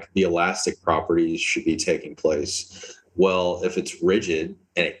of like the elastic properties should be taking place. Well, if it's rigid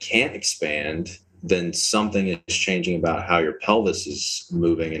and it can't expand, then something is changing about how your pelvis is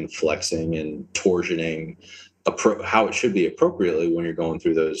moving and flexing and torsioning how it should be appropriately when you're going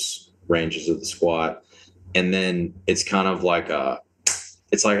through those ranges of the squat. And then it's kind of like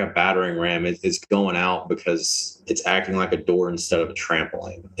it's like a battering ram. It's going out because it's acting like a door instead of a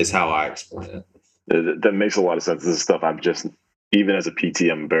trampoline, is how I explain it. That makes a lot of sense. This is stuff I'm just, even as a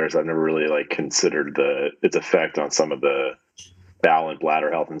PT, I'm embarrassed. I've never really like considered its effect on some of the bowel and bladder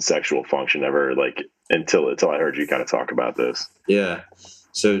health and sexual function ever, like until I heard you kind of talk about this. Yeah.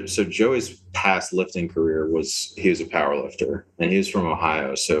 So Joey's past lifting career he was a power lifter, and he was from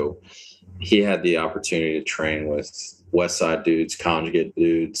Ohio. So he had the opportunity to train with West Side dudes, conjugate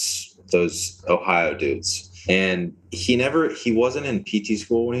dudes, those Ohio dudes. And he wasn't in PT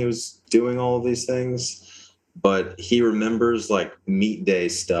school when he was doing all of these things, but he remembers like meet day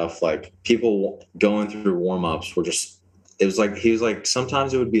stuff, like people going through warm-ups were just, it was like, he was like,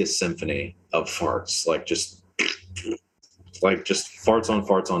 sometimes it would be a symphony of farts, like just farts on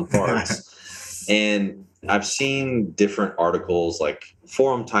farts on farts. And I've seen different articles, like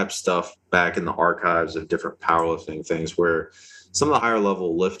forum type stuff back in the archives of different powerlifting things, where some of the higher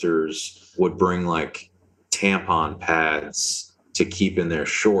level lifters would bring like tampon pads to keep in their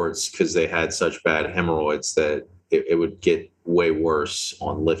shorts because they had such bad hemorrhoids that it would get way worse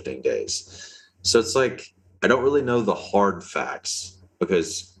on lifting days. So it's like, I don't really know the hard facts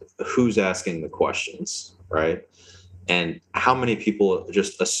because who's asking the questions, right? And how many people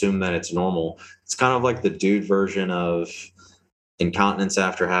just assume that it's normal? It's kind of like the dude version of incontinence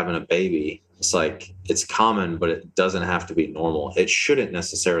after having a baby. It's like, it's common, but it doesn't have to be normal. It shouldn't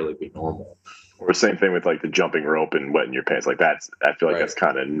necessarily be normal. Or same thing with like the jumping rope and wetting your pants. Like that's, I feel like that's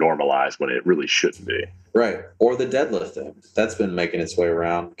kind of normalized when it really shouldn't be. Right. Or the deadlifting. That's been making its way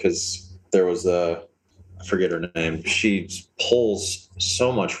around because there was I forget her name. She pulls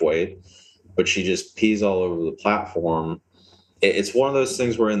so much weight, but she just pees all over the platform. It's one of those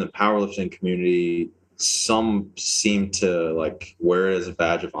things where in the powerlifting community, some seem to like wear it as a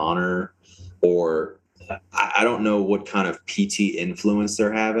badge of honor, or I don't know what kind of PT influence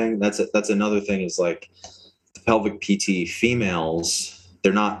they're having. That's another thing is like the pelvic PT females,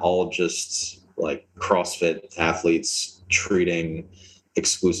 they're not all just like CrossFit athletes treating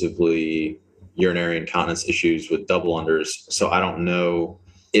exclusively urinary incontinence issues with double unders. So I don't know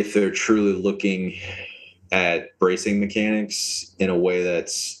if they're truly looking at bracing mechanics in a way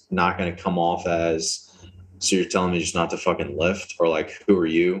that's not going to come off as, so you're telling me just not to fucking lift, or like, who are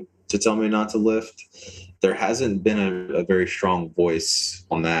you to tell me not to lift? There hasn't been a very strong voice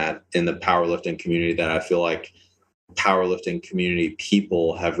on that in the powerlifting community that I feel like powerlifting community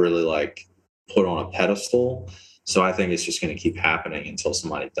people have really like put on a pedestal. So I think it's just going to keep happening until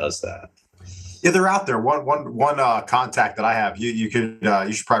somebody does that. Yeah, they're out there. One contact that I have, you should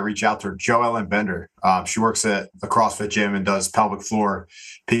probably reach out to her, Joellen Bender. She works at the CrossFit gym and does pelvic floor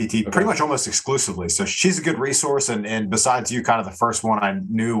PT pretty much almost exclusively. So she's a good resource. And besides you, kind of the first one I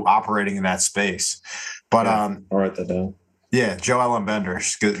knew operating in that space. But I'll write that down. Yeah, Joellen Bender.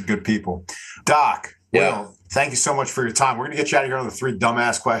 She's good people. Doc, yeah. Will, thank you so much for your time. We're going to get you out of here on the 3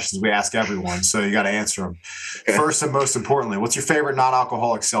 dumbass questions we ask everyone. So you got to answer them. Okay. First and most importantly, what's your favorite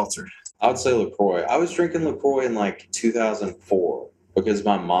non-alcoholic seltzer? I would say LaCroix. I was drinking LaCroix in like 2004 because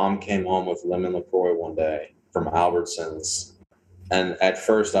my mom came home with lemon LaCroix one day from Albertsons. And at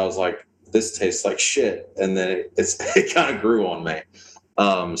first I was like, this tastes like shit. And then it kind of grew on me.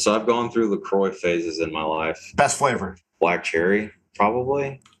 So I've gone through LaCroix phases in my life. Best flavor? Black cherry,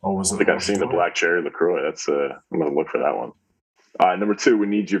 probably. I think I've seen the black cherry LaCroix. That's I'm going to look for that one. All right, number 2, we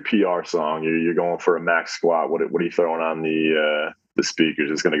need your PR song. You're going for a max squat. What are you throwing on the speakers?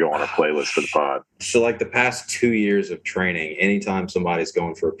 It's going to go on a playlist for the pod. So like the past 2 years of training, anytime somebody's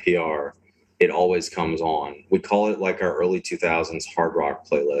going for a PR, it always comes on. We call it like our early 2000s hard rock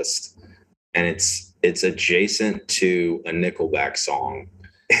playlist. And it's adjacent to a Nickelback song.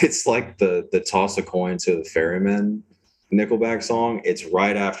 It's like the Toss a Coin to the Ferryman Nickelback song. It's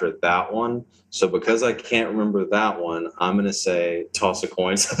right after that one. So because I can't remember that one, I'm going to say Toss a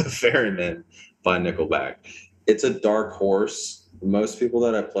Coin to the Ferryman by Nickelback. It's a dark horse. Most people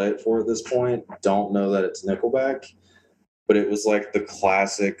that I play it for at this point don't know that it's Nickelback, but it was like the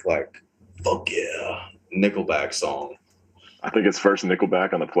classic, like, fuck yeah, Nickelback song. I think it's first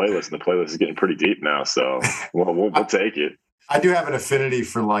Nickelback on the playlist, and the playlist is getting pretty deep now, so we'll take it. I do have an affinity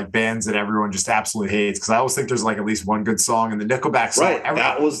for like bands that everyone just absolutely hates, because I always think there's like at least one good song, and the Nickelback song. Right,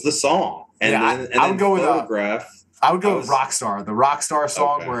 that was the song. And yeah, then I would go with Photograph. I would go with Rockstar, the Rockstar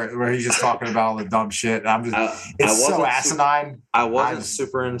song, okay, where he's just talking about all the dumb shit. And I'm just, it's so asinine. I wasn't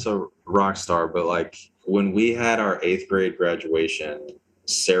super into Rockstar, but like when we had our 8th grade graduation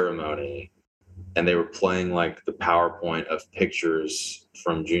ceremony and they were playing like the PowerPoint of pictures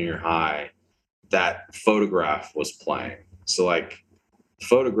from junior high, that Photograph was playing. So like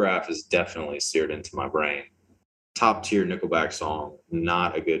Photograph is definitely seared into my brain. Top tier Nickelback song,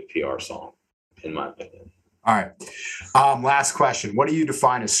 not a good PR song, in my opinion. All right. Last question. What do you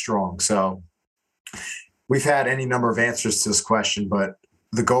define as strong? So we've had any number of answers to this question, but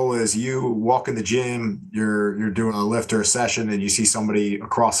the goal is you walk in the gym, you're doing a lift or a session, and you see somebody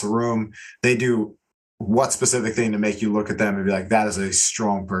across the room. They do what specific thing to make you look at them and be like, that is a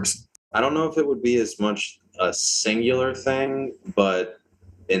strong person? I don't know if it would be as much a singular thing, but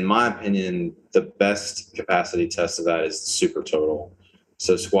in my opinion, the best capacity test of that is the super total.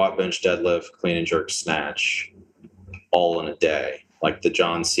 So squat, bench, deadlift, clean and jerk, snatch, all in a day, like the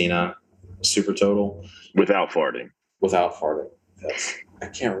John Cena super total. Without farting. Without farting. I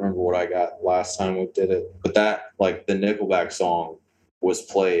can't remember what I got last time we did it, but that, like the Nickelback song was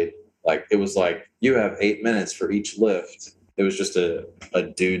played, like it was like, you have 8 minutes for each lift. It was just a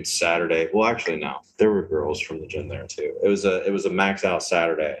dude Saturday. Well, actually, no, there were girls from the gym there too. It was a max out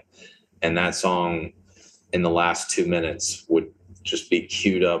Saturday, and that song in the last 2 minutes would just be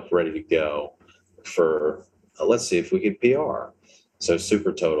queued up, ready to go for. Let's see if we could PR. So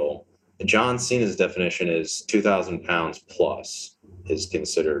super total. John Cena's definition is 2,000 pounds plus is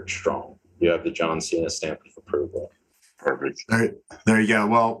considered strong. You have the John Cena stamp of approval. Perfect. There you go.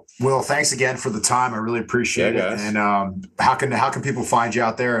 Well, Will, thanks again for the time. I really appreciate it. And how can people find you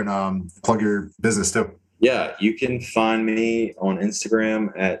out there and plug your business too? Yeah, you can find me on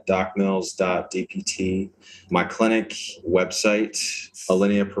Instagram at docmills.dpt. My clinic website,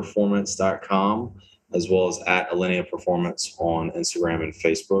 alineaperformance.com, as well as at Alinea Performance on Instagram and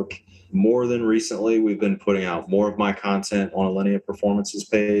Facebook. More than recently, we've been putting out more of my content on Alinea Performance's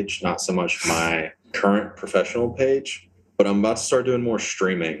page, not so much my current professional page. But I'm about to start doing more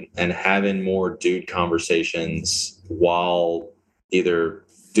streaming and having more dude conversations while either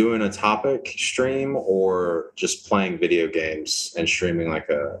doing a topic stream or just playing video games and streaming like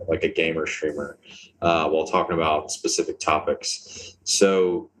a gamer streamer while talking about specific topics.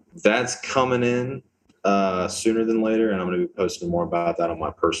 So that's coming in sooner than later, and I'm going to be posting more about that on my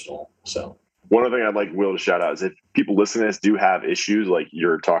personal. So one other thing I'd like Will to shout out is if people listening to this do have issues like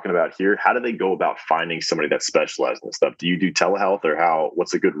you're talking about here, how do they go about finding somebody that specializes in this stuff? Do you do telehealth, or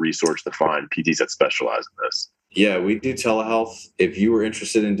what's a good resource to find PTs that specialize in this? Yeah, we do telehealth. If you were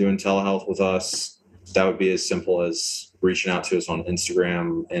interested in doing telehealth with us, that would be as simple as reaching out to us on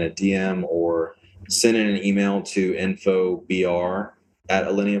Instagram in a DM or sending an email to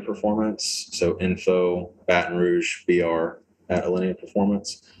infobr@Alinea Performance. So info Baton Rouge BR at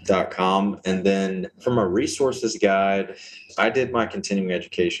alineaperformance.com. And then from a resources guide, I did my continuing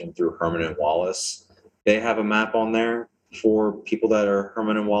education through Herman and Wallace. They have a map on there for people that are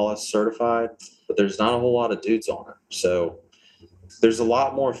Herman and Wallace certified, but there's not a whole lot of dudes on it. So there's a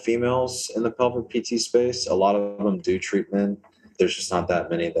lot more females in the pelvic PT space. A lot of them do treatment. There's just not that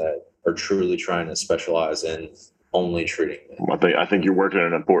many that are truly trying to specialize in only treating men. I think you're working in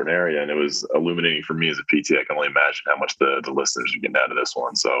an important area, and it was illuminating for me as a PT. I can only imagine how much the listeners are getting out of this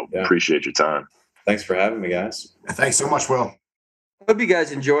one. So Appreciate your time. Thanks for having me, guys. Thanks so much, Will. Hope you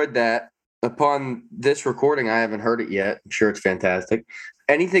guys enjoyed that. Upon this recording, I haven't heard it yet. I'm sure it's fantastic.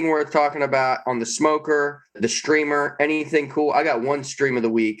 Anything worth talking about on the smoker, the streamer, anything cool? I got one stream of the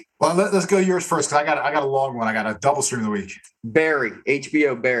week. Well, let's go yours first, because I got a long one. I got a double stream of the week. Barry,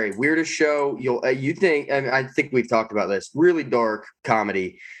 HBO Barry, weirdest show. I think we've talked about this. Really dark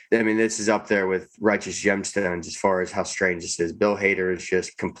comedy. I mean, this is up there with Righteous Gemstones as far as how strange this is. Bill Hader is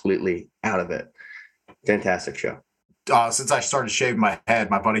just completely out of it. Fantastic show. Since I started shaving my head,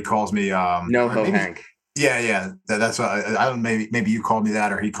 my buddy calls me Hank. Yeah. That's what I don't. Maybe you called me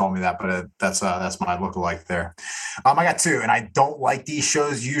that, or he called me that, but that's my lookalike there. I got two, and I don't like these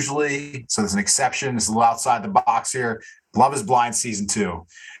shows usually, so there's an exception. It's a little outside the box here. Love Is Blind season 2.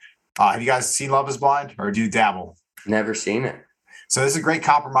 Have you guys seen Love Is Blind, or do you dabble? Never seen it. So this is a great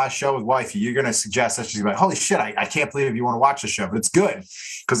compromise show with wifey. You're going to suggest that she's like, holy shit, I can't believe you want to watch the show. But it's good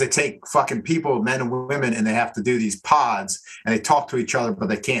because they take fucking people, men and women, and they have to do these pods, and they talk to each other, but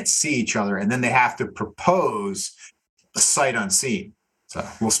they can't see each other. And then they have to propose a sight unseen. So a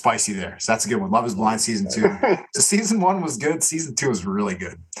little spicy there. So that's a good one. Love Is Blind season 2. So season 1 was good. Season 2 was really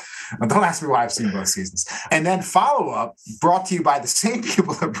good. Don't ask me why I've seen both seasons. And then follow-up, brought to you by the same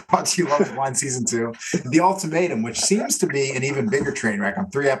people that brought to you Love Is Blind season 2, The Ultimatum, which seems to be an even bigger train wreck.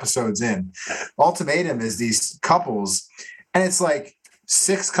 I'm 3 episodes in. Ultimatum is these couples, and it's like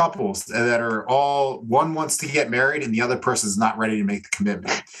 6 couples that are all, one wants to get married and the other person's not ready to make the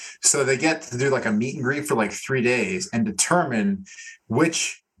commitment. So they get to do like a meet and greet for like 3 days and determine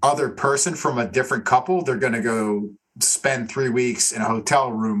which other person from a different couple they're going to go spend 3 weeks in a hotel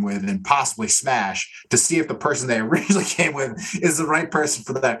room with and possibly smash to see if the person they originally came with is the right person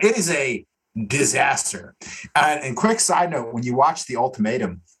for them. It is a disaster. And quick side note, when you watch The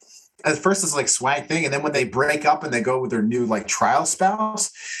Ultimatum, at first it's like swank thing, and then when they break up and they go with their new like trial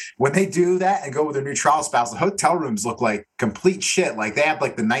spouse, when they do that and go with their new trial spouse, the hotel rooms look like complete shit. Like they have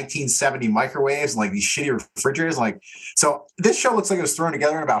like the 1970 microwaves and like these shitty refrigerators. Like, so this show looks like it was thrown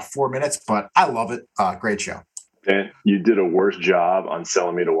together in about 4 minutes, but I love it. Great show. And you did a worse job on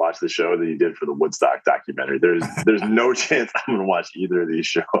selling me to watch the show than you did for the Woodstock documentary. There's no chance I'm going to watch either of these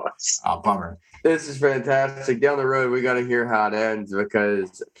shows. Oh, bummer. This is fantastic. Down the road, we got to hear how it ends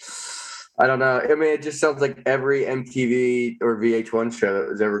because I don't know. I mean, it just sounds like every MTV or VH1 show that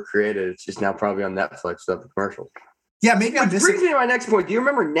was ever created, it's just now probably on Netflix without the commercials. Yeah, maybe I'm missing. Brings me to my next point. Do you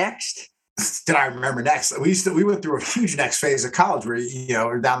remember Next? Did I remember Next? We went through a huge Next phase of college where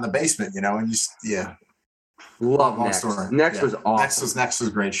we're down in the basement, and yeah. Love Long Next. story. Next Yeah. was awesome. Next was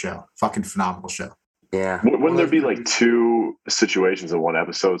a great show. Fucking phenomenal show. Yeah. Wouldn't there be like two situations in one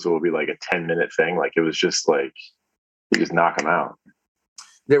episode? So it would be like a 10-minute thing. Like it was just like, you just knock them out.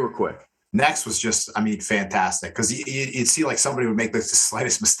 They were quick. Next was just, I mean, fantastic. Because you'd see like somebody would make the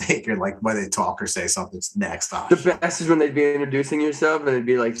slightest mistake or like when they talk or say something, it's next. The best is when they'd be introducing yourself and it'd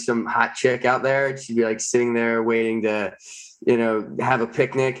be like some hot chick out there. And she'd be like sitting there waiting to, have a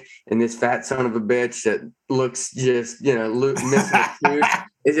picnic. And this fat son of a bitch that looks just, missing a tooth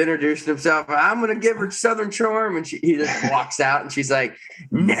is introducing himself. I'm going to give her Southern Charm. And he just walks out and she's like,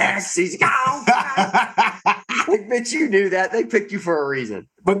 next. He's like, oh, God. Like, bitch, you knew that. They picked you for a reason.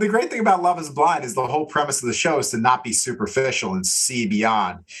 But the great thing about Love is Blind is the whole premise of the show is to not be superficial and see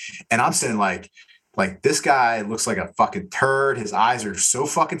beyond. And I'm saying like this guy looks like a fucking turd. His eyes are so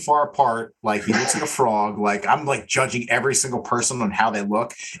fucking far apart. Like he looks like a frog. Like I'm like judging every single person on how they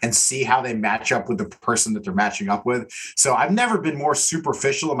look and see how they match up with the person that they're matching up with. So I've never been more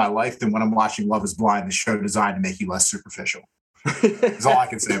superficial in my life than when I'm watching Love is Blind, the show designed to make you less superficial. That's all I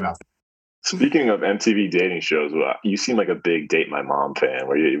can say about that. Speaking of MTV dating shows, you seem like a big Date My Mom fan.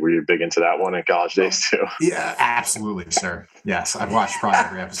 Were you big into that one in college days too? Yeah, absolutely, sir. Yes, I've watched probably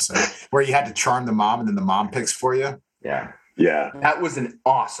every episode where you had to charm the mom and then the mom picks for you. Yeah. Yeah. That was an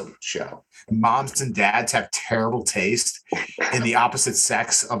awesome show. Moms and dads have terrible taste in the opposite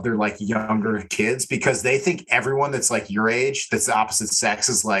sex of their like younger kids because they think everyone that's like your age, that's the opposite sex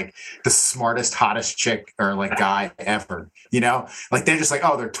is like the smartest, hottest chick or like guy ever, Like they're just like,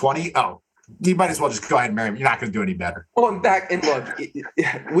 oh, they're 20. Oh, you might as well just go ahead and marry them. You're not going to do any better. Well, and look,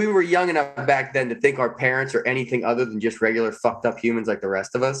 we were young enough back then to think our parents are anything other than just regular fucked up humans like the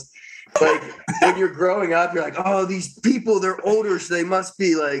rest of us. Like when you're growing up, you're like, oh, these people, they're older, so they must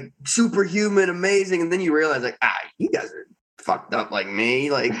be like superhuman, amazing. And then you realize like, you guys are fucked up like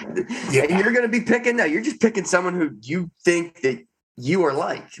me. Like, yeah. And you're going to be picking now. You're just picking someone who you think that you are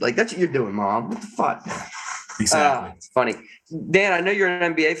like that's what you're doing, Mom. What the fuck? Exactly. It's funny. Dan, I know you're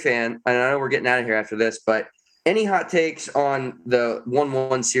an NBA fan, and I know we're getting out of here after this, but any hot takes on the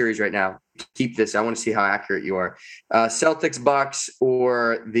 1-1 series right now? Keep this. I want to see how accurate you are. Celtics, Bucks,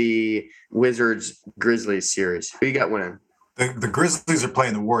 or the Wizards, Grizzlies series? Who you got winning? The Grizzlies are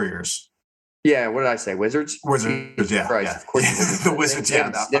playing the Warriors. Yeah, what did I say? Wizards? Yeah. Christ, Yeah. of course. The Wizards, yeah.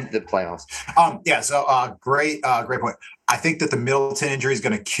 The playoffs. So great point. I think that the Middleton injury is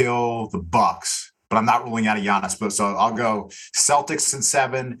going to kill the Bucks. But I'm not ruling out a Giannis. But so I'll go Celtics in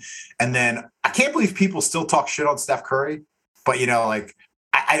 7. And then I can't believe people still talk shit on Steph Curry. But,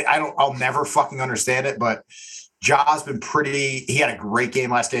 I'll never fucking understand it. But Ja's been he had a great game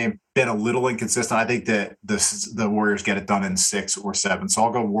last game, been a little inconsistent. I think that the Warriors get it done in 6 or 7. So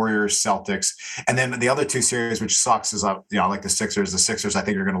I'll go Warriors, Celtics. And then the other two series, which sucks, is like the Sixers. The Sixers, I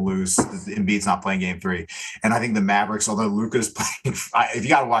think, are going to lose. Embiid's not playing game 3. And I think the Mavericks, although Luka's playing, if you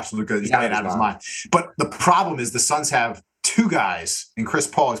got to watch Luka, he's playing out of his mind. But the problem is the Suns have 2 guys, and Chris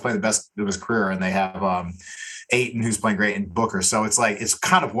Paul is playing the best of his career, and they have Ayton, who's playing great, and Booker. So it's like it's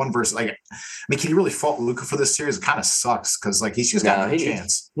kind of one versus like. I mean, can you really fault Luka for this series? It kind of sucks because like he's just got no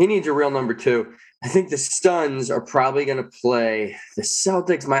chance. He needs a real number 2. I think the Suns are probably going to play the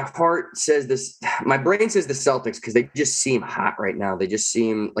Celtics. My heart says this. My brain says the Celtics because they just seem hot right now. They just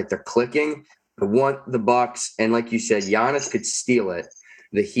seem like they're clicking. I want the Bucks, and like you said, Giannis could steal it.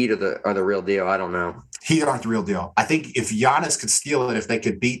 The Heat are the real deal. I don't know. Heat aren't the real deal. I think if Giannis could steal it, if they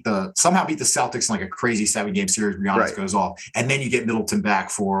could somehow beat the Celtics in like a crazy 7-game series where Giannis goes off, and then you get Middleton back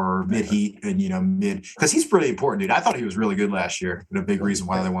for mid-Heat and mid because he's pretty important, dude. I thought he was really good last year, and a big reason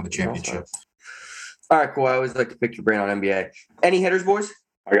why they won the championship. All right, cool. I always like to pick your brain on NBA. Any hitters, boys?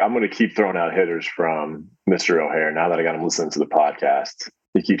 I'm going to keep throwing out hitters from Mr. O'Hare now that I got him listening to the podcast.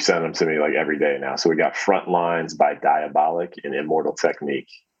 He keeps sending them to me like every day now. So we got Front Lines by Diabolic and Immortal Technique.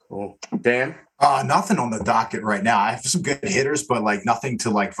 Cool. Dan? Nothing on the docket right now. I have some good hitters, but like nothing to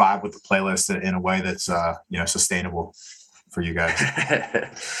like vibe with the playlist in a way that's sustainable for you guys.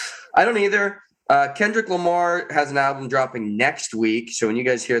 I don't either. Kendrick Lamar has an album dropping next week. So when you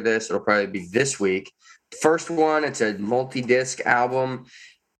guys hear this, it'll probably be this week. First one, it's a multi-disc album.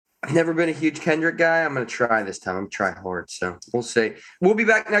 I've never been a huge Kendrick guy. I'm going to try this time. I'm going to try hard. So we'll see. We'll be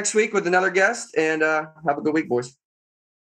back next week with another guest, and have a good week, boys.